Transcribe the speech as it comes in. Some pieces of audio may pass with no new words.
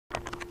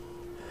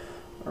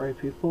Alright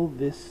people,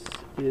 this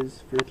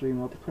is F.E.A.R.3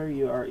 multiplayer.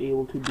 You are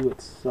able to do it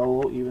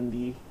solo, even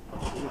the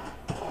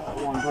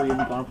ones where you've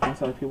gone up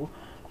against other people.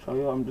 Show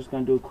you, I'm just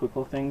going to do a quick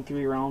little thing,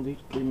 3 rounds each,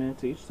 3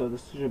 minutes each, so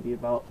this should be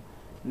about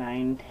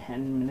 9-10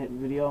 minute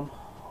video. I'm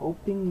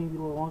hoping maybe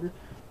a little longer.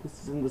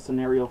 This is in the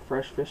scenario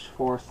Fresh Fish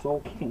for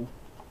Soul King.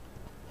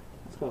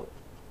 Let's go.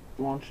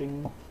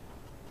 Launching.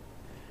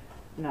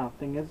 Now,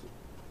 thing is,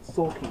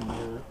 Soul King,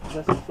 you're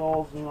possessing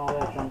souls and all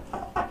that junk.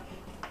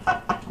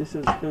 There's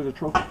a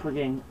trophy for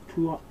getting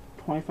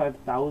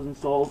 25,000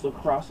 souls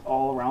across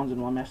all rounds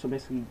in one match. So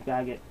basically, you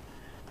gotta get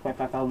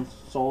 25,000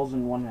 souls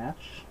in one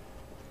match.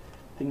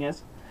 Thing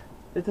is,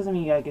 that doesn't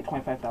mean you gotta get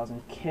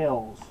 25,000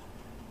 kills.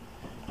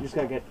 You just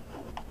gotta get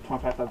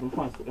 25,000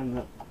 points,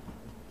 and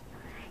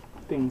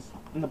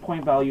the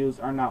point values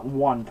are not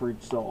 1 for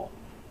each soul.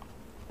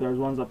 There's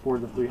ones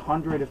upwards of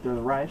 300 if they're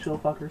the riot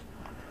shield fuckers,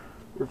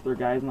 or if they're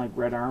guys in like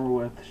red armor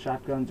with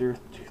shotguns, or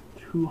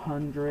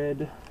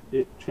 200.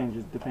 It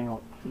changes depending on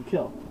what you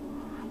kill.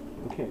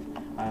 Okay,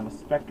 I am a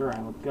Spectre, I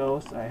am a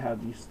Ghost, I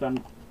have the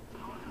stun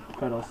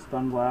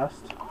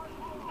blast.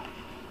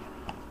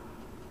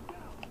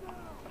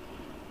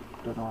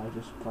 Don't know, I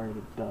just fired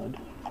a dud.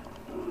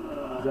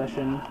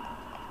 Possession.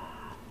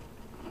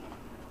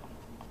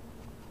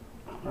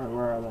 Alright,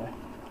 where are they?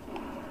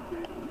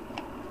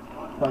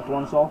 Collect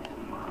 1 soul.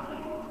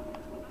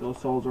 Those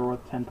souls are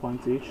worth 10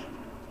 points each.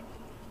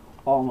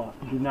 Alma.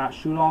 Do not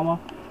shoot Alma.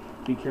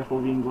 Be careful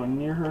of even going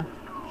near her.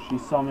 She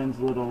summons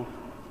little...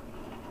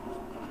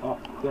 Oh,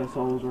 that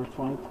soul is worth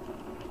 20.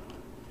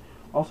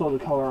 Also, the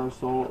color of the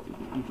soul,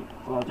 you can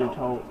allow you to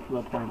tell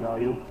the point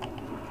value.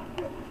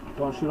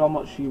 Don't shoot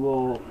Alma. She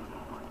will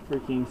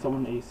freaking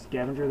summon a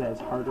scavenger that is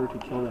harder to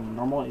kill than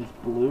normal. It's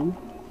blue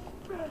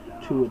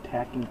to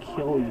attack and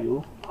kill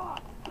you.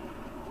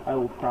 I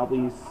will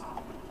probably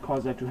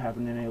cause that to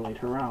happen in a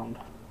later round.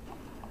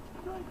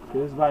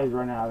 This body's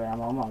running out of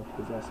ammo. I'm gonna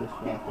possess this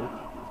factor.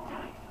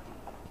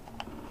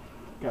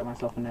 Got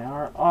myself an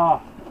AR.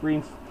 Ah,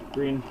 green.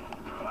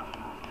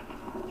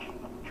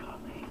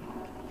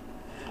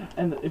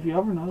 And if you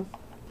ever notice,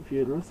 if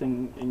you're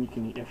listening and you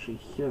can actually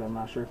hear them, I'm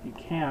not sure if you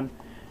can,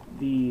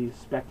 the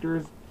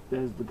specters,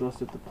 as the ghosts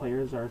that the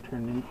players are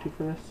turned into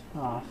for this.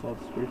 Ah, so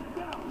it's weird.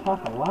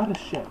 Talk a lot of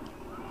shit.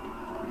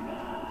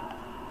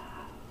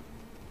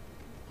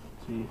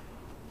 Let's see.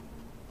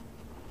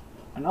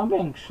 I know I'm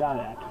being shot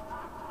at.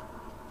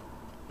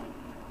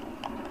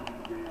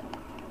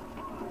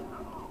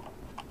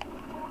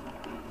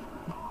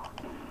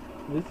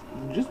 This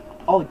just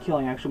all the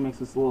killing actually makes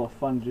this a little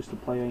fun just to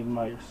play even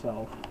by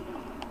yourself.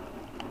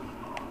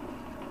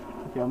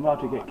 Okay, I'm about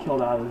to get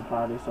killed out of his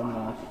body, so I'm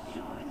gonna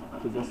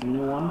possess a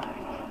new one.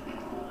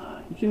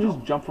 You can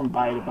just jump from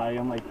body to body,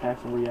 unlike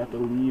Paxton where you have to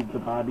leave the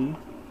body.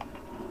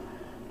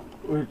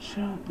 Which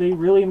they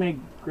really make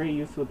great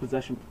use of the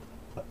possession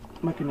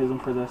mechanism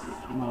for this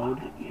mode.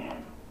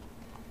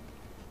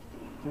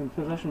 And the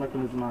possession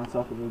mechanism on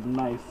itself is a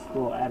nice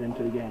little add-in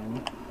to the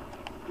game.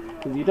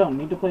 Because you don't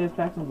need to play as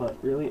Paxton, but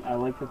really, I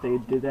like that they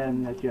did that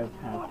and that you have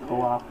kind of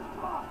co-op.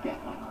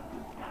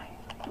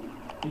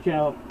 You can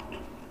have,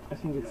 I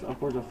think it's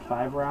upwards of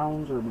 5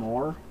 rounds or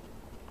more.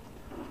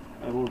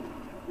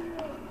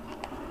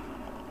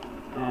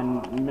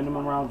 And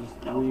minimum rounds is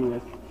 3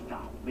 with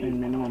a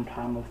minimum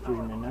time of 3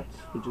 minutes,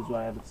 which is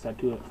why I have it set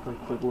to it for a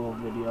quick little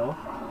video.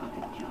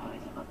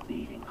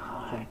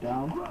 Jump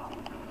down.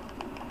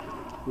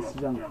 This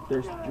is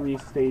there's 3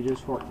 stages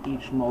for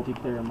each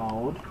multiplayer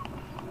mode,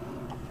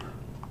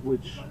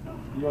 which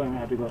you don't even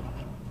have to go.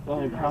 The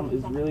only problem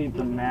is really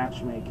the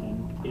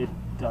matchmaking. It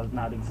does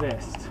not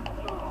exist.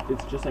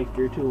 It's just like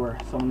F.E.A.R.3 where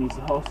someone needs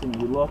to host and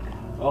you look,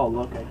 oh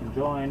look, I can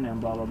join,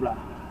 and blah blah blah.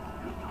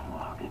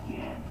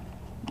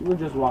 You were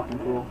just walking,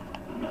 fool.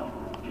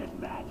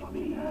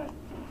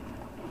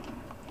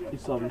 You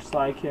still have your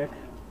sidekick.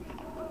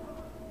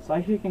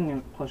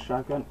 Sidekicking plus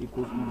shotgun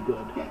equals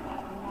good.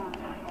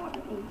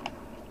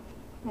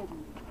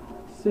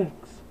 6,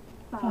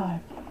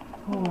 5,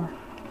 4,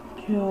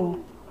 kill.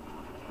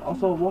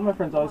 Also, one of my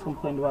friends always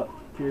complained about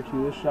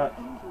F.E.A.R.3 this shot.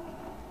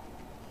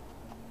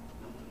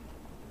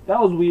 That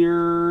was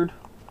weird.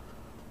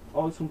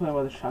 Always complained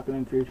about the shotgun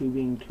in F.E.A.R.3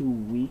 being too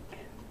weak.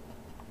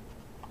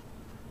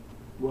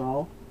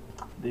 Well,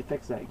 they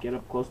fixed that. Get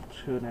up close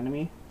to an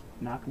enemy,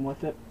 knock them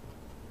with it,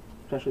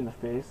 especially in the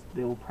face,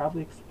 they will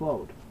probably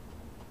explode.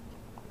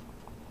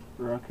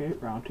 Okay,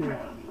 round 2.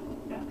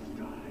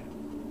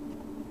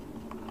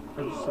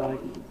 I just saw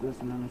like this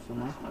enemy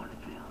somewhere.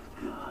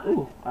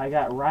 Ooh, I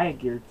got riot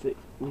gear.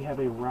 We have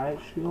a riot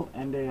shield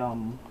and a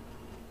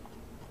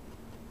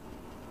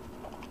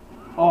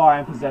Oh, I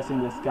am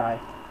possessing this guy.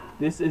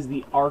 This is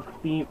the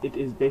arc beam. It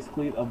is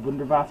basically a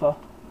Wunderwaffe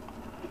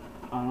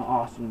on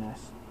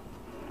awesomeness.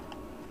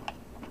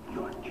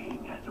 Your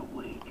king has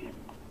awakened.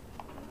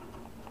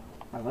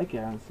 I like it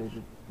on stage.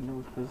 I've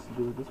never supposed to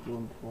do with this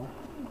one before.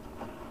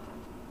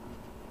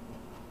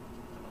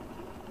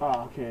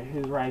 Oh, okay.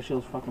 His riot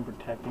shield's fucking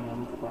protecting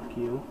him. Fuck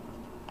you.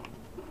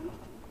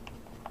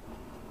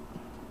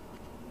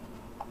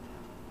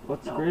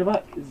 What's great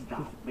about it is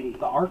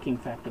the arcing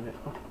fact of it.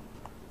 Okay.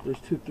 There's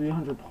two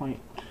 300-point.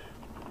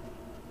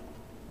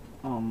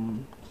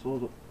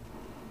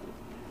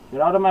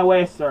 Get out of my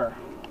way, sir.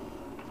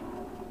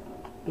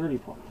 30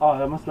 points. Oh,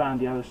 that must have been on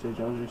the other stage.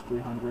 That was just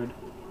 300.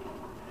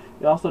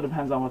 It also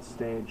depends on what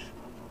stage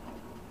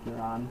you're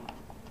on.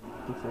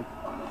 Looks like.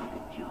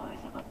 The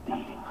joys of a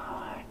beating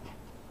heart.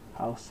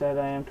 How sad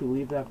I am to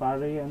leave that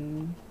body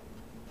and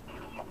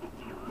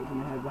leave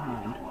my head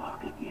behind.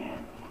 Walk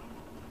again.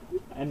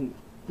 And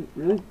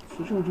really,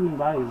 switching between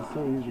bodies is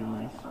so easy in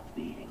this. A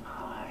beating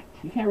heart.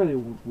 You can't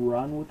really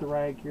run with the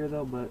riot gear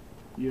though, but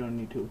you don't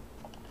need to.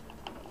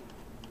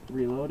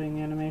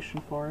 Reloading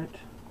animation for it.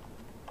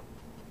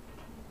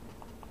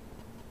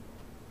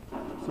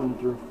 Someone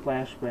threw a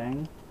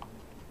flashbang.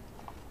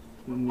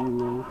 New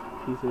little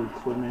piece of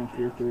Swordman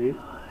F.E.A.R.3.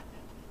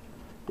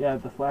 Yeah,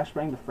 the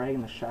flashbang, the frag,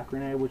 and the shock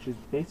grenade, which is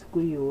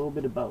basically a little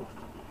bit of both.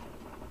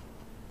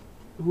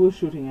 Who is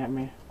shooting at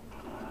me?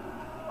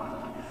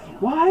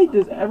 Why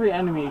does every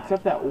enemy,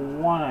 except that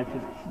one I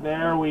could...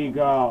 There we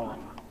go.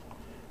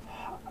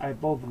 I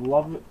both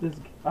love this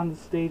on the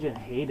stage and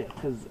hate it,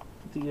 because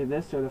it's either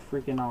this or the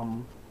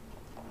freaking,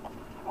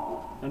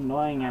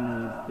 annoying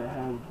enemies that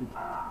have the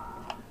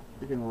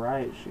freaking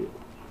riot shield.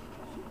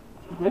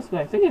 Basically,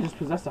 I think I just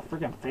possessed a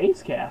freaking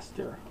phase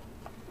caster.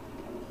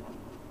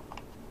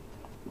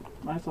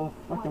 Might as well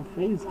have fucking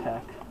phase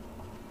tech.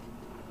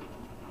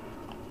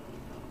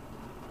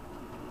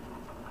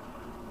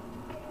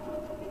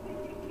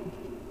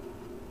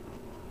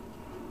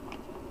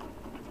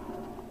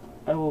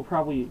 I will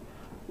probably,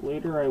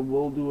 later I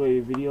will do a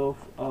video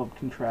of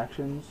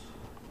contractions.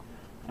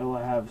 I will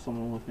have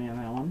someone with me on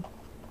that one.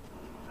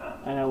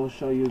 And I will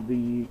show you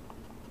the...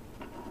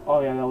 Oh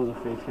yeah, that was a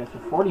phase caster.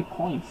 40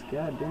 points.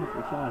 God damn,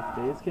 for killing a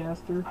phase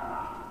caster.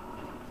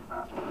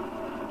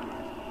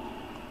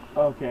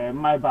 Okay,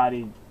 my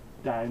body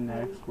died in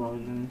that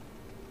explosion.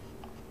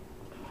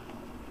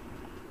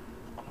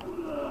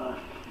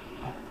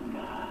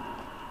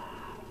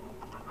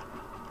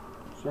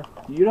 Sir,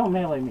 you don't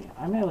melee me.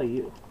 I melee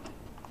you.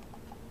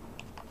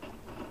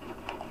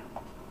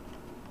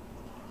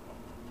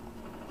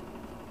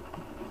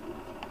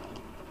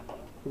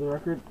 For the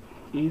record,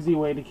 easy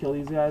way to kill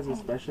these guys,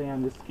 especially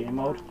on this game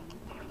mode.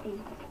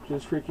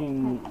 Just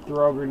freaking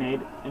throw a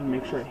grenade and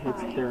make sure it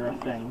hits their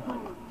thing.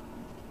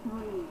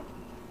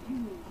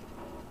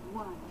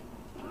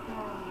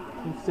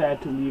 It's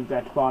sad to leave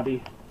that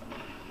body.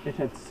 It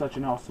had such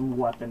an awesome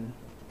weapon.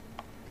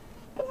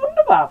 The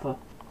Wunderwaffe!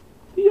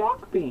 The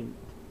arc beam!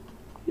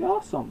 The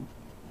awesome!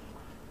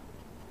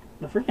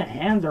 The freaking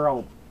hands are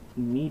all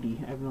meaty.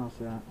 I've noticed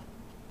that.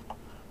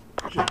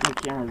 Just my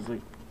camera's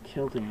like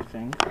tilting a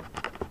thing.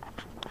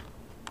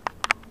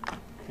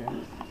 Okay.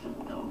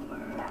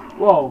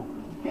 Whoa!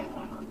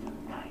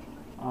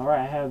 Alright,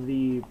 I have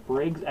the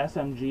Briggs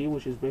SMG,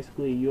 which is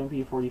basically a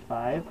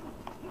UMP-45.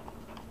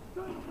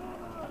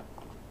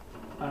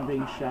 I'm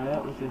being shot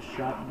at with a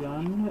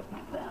shotgun,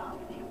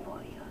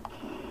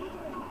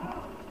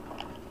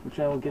 which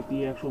I will get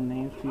the actual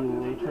names to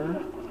you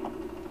later.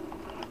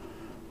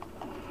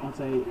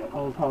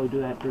 I'll probably do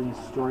that during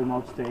the story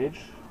mode stage.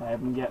 I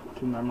haven't yet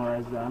to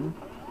memorize them,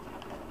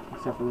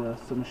 except for the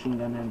submachine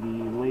gun and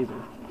the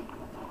laser.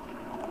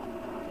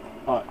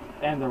 Oh,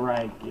 and the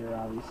riot gear,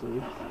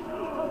 obviously.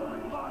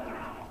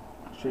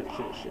 Shit.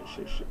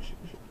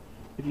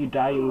 If you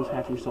die, you lose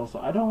half your soul, so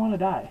I don't want to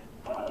die.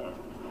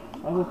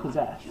 I will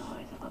possess.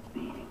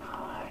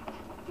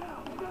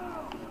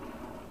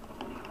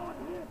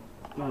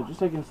 No,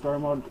 just like in story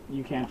mode,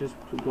 you can't just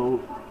go,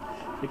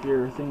 if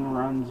your thing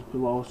runs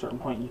below a certain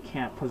point, you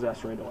can't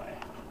possess right away.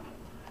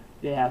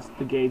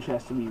 The gauge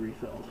has to be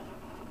refilled.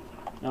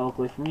 Now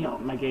luckily for me,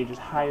 my gauge is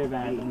higher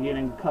than at the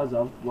beginning because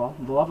of, well,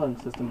 the leveling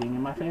system being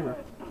in my favor.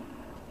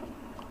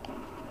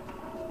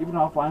 Even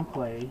offline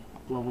play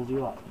levels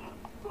you up.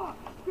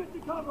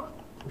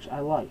 Which I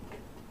like.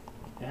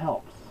 It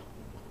helps.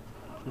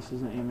 This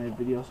is an animated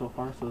video so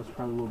far, so this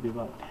probably will be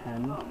about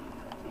 10.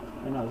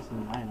 I know this is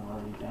 9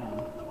 already, damn.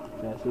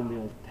 Yeah, it's gonna be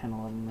like 10,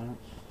 11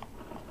 minutes.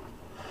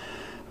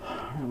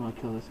 I'm gonna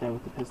kill this guy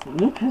with the pistol.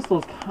 New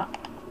pistol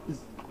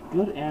is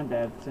good and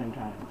bad at the same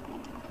time.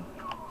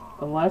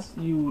 Unless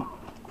you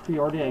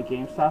pre-order at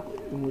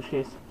GameStop, in which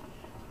case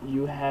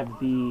you have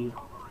the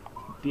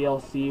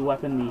DLC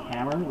weapon, the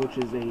hammer, which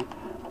is a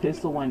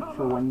pistol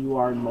for when you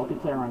are in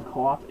multiplayer on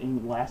co-op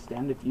in Last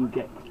Stand. If you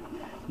get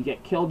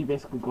killed, you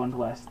basically go into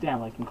Last Stand,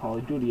 like in Call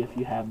of Duty. If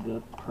you have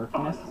the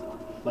perkiness,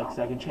 like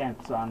Second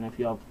Chance on, if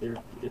you have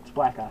it's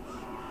Black Ops,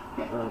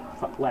 or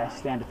Last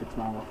Stand if it's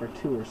Modern Warfare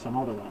 2 or some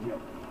other one.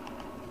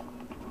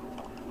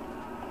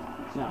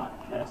 Now,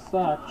 as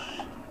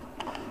such,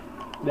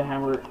 the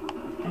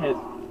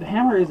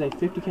hammer is a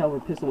 50 caliber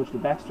pistol, which the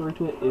backstory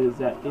to it is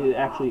that it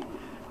actually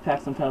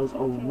Paxton Tell's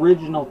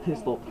original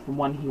pistol from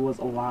when he was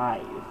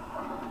alive.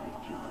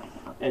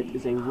 It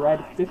is a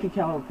red 50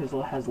 caliber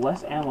pistol. It has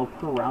less ammo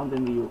per round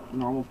than the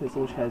normal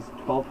pistol, which has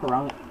 12 per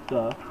round.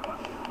 The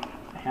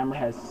hammer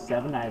has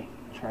 7. I've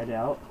tried it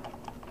out.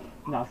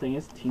 Now, the thing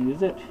is, to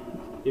use it,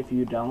 if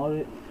you download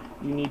it,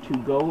 you need to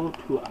go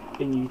to,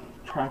 and you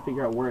try and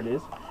figure out where it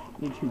is.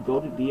 need to go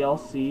to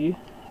DLC,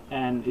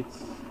 and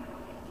it's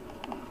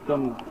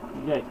you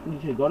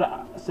need to go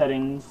to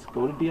settings,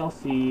 go to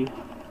DLC,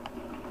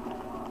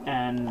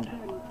 and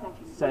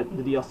set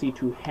the DLC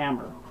to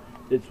hammer.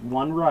 It's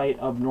one right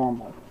of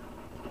normal.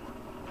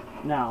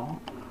 Now,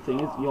 thing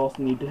is, you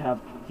also need to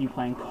be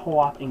playing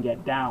co-op and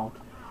get down.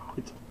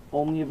 It's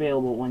only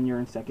available when you're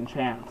in second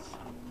chance.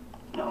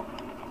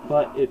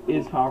 But it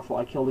is powerful.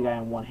 I killed a guy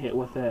in one hit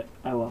with it.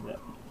 I love it.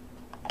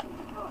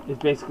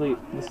 It's basically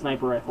the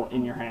sniper rifle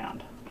in your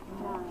hand,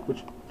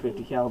 which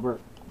 50 caliber.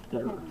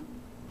 There.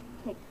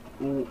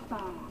 Ooh.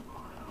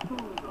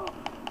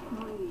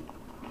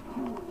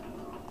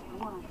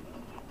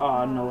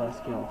 No less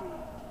kill.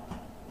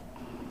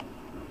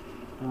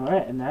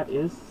 Alright, and that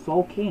is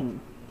Soul King.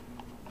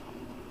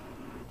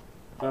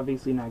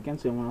 Obviously not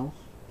against anyone else,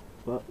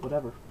 but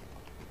whatever.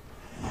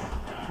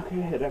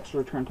 Okay, hit X to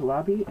return to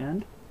lobby,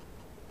 and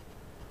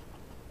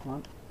come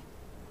on.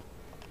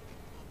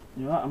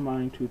 You know what? I'm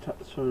going to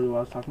show you what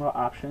I was talking about.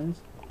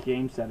 Options,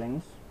 game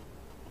settings,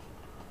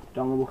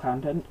 downloadable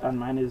content. On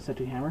mine is set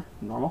to hammer.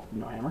 Normal,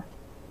 no hammer.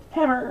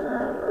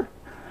 Hammer!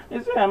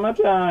 It's hammer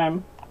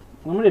time!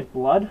 Limited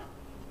blood?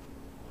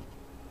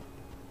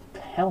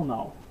 Hell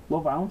no. Low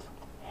violence?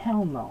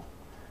 Hell no.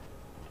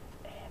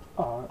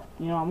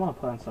 You know, I'm gonna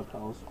put on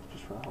subtitles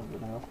just for a hell of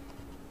it now.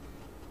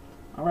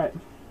 Alright.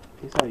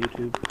 Peace out,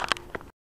 YouTube.